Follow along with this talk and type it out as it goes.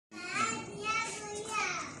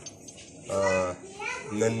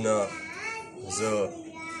نن زه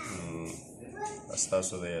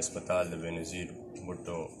ستاسو د هسپتال د بېنظیر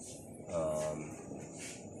بوټو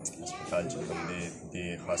هسپتال چې کوم دی د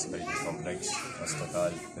خاص کری کمپلیکس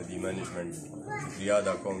هسپتال د دې منیجمنټ شکریه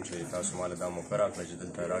ادا کوم چې تاسو ماله دا موقع راکړه چې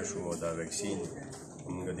دلته راشو او دا ویکسین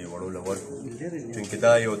موږ دې وړو له ورکړو چونکې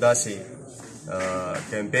دا یو داسې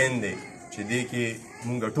کمپین دی چې دې کې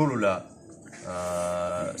موږ ټولو له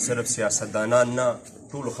صرف سیاستدانان نه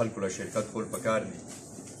ټولو خلکو له شرکت کول پکار دي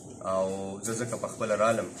او زه ځکه په خپله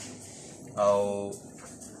رالم او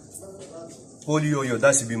پولیو یو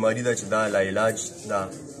داسې بیماري ده چې دا لاعلاج ده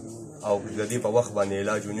او د دې په وخت باندې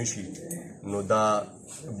علاج ونه شي نو دا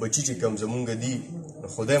بچي چې کوم زمونږ دي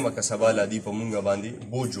خدای مکه سبا لا دي په مونږ باندې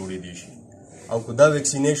بوج جوړېدی شي او که دا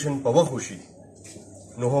ویکسینیشن په وخت وشي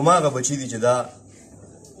نو هماغه بچي دي چې دا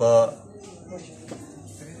په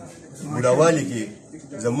بوډاوالي کې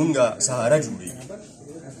زمونږ سهاره جوړېږي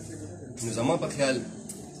نو زما په خیال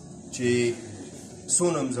چې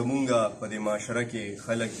څونه زمونږ په دې معاشره کې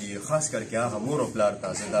خلک دي خاص کر کې هغه مور او پلار ته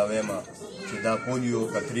زه دا وایم چې دا پولیو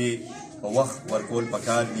قطرې په وخت ورکول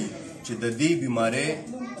پکار دي چې د دې بیمارۍ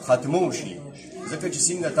ختمه وشي ځکه چې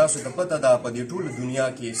څنګه تاسو ته پته ده په دې ټوله دنیا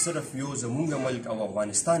کې صرف یو زمونږ ملک او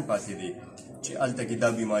افغانستان پاتې دی چې هلته کې دا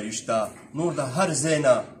بیماري شته نور د هر ځای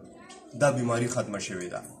نه دا بیماري ختمه شوې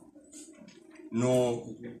ده نو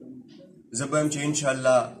زه به یم چې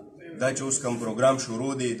انشاءالله دا چې اوس کوم پروګرام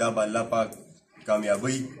شروع دی دا به الله پاک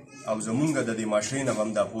کامیابی او زمونږ د دې معاشرې نه هم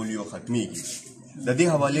دا پولیو ختمیږي د دې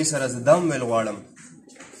حوالې سره زه دا هم ویل غواړم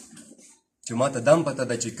چې ما ته دا هم پته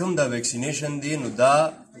ده چې کوم دا ویکسینیشن دی نو دا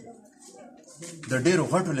د ډېرو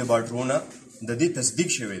غټو لیبارټرو نه د دې تصدیق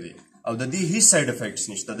شوی دی او د دې هیڅ سایډ افیکټس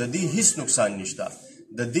نشته د دې هیڅ نقصان نشته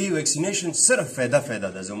د دې ویکسینیشن صرف فایده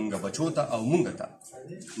ده زمونږ بچو ته او مونږ ته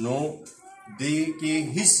نو دې کې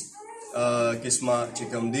هیڅ قسمه چې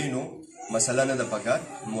کوم دی نو مسله نه ده پکار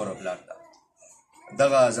مور او پلار ته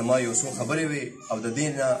دغه زما یو څو خبرې وې او د دې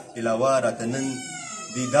نه علاوه راته نن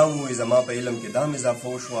دې دا هم ووایي زما په علم کې دا هم اضافه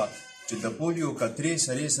وشوه چې د پولیو قطرې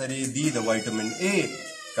سرې دي د وایټامین ای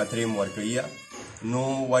قطرې هم ورکوي نو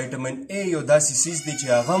وایټامین ای یو داسې څیز دی چې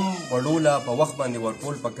هغه هم وړو له په وخت باندې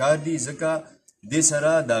ورکول پکار دي ځکه دې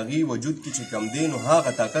سره د هغې وجود کې چې کم دی نو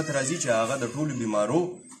هغه طاقت راځي چې هغه د ټولو بیمارو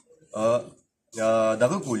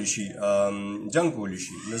دغه کولی شي جنګ کولی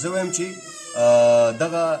شي نو زه وایم چې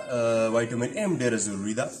دغه وایټامین ای هم ډېره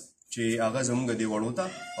ضروري ده چې هغه زموږ دې وړو ته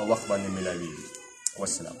په وخت باندې میلاویږي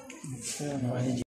والسلام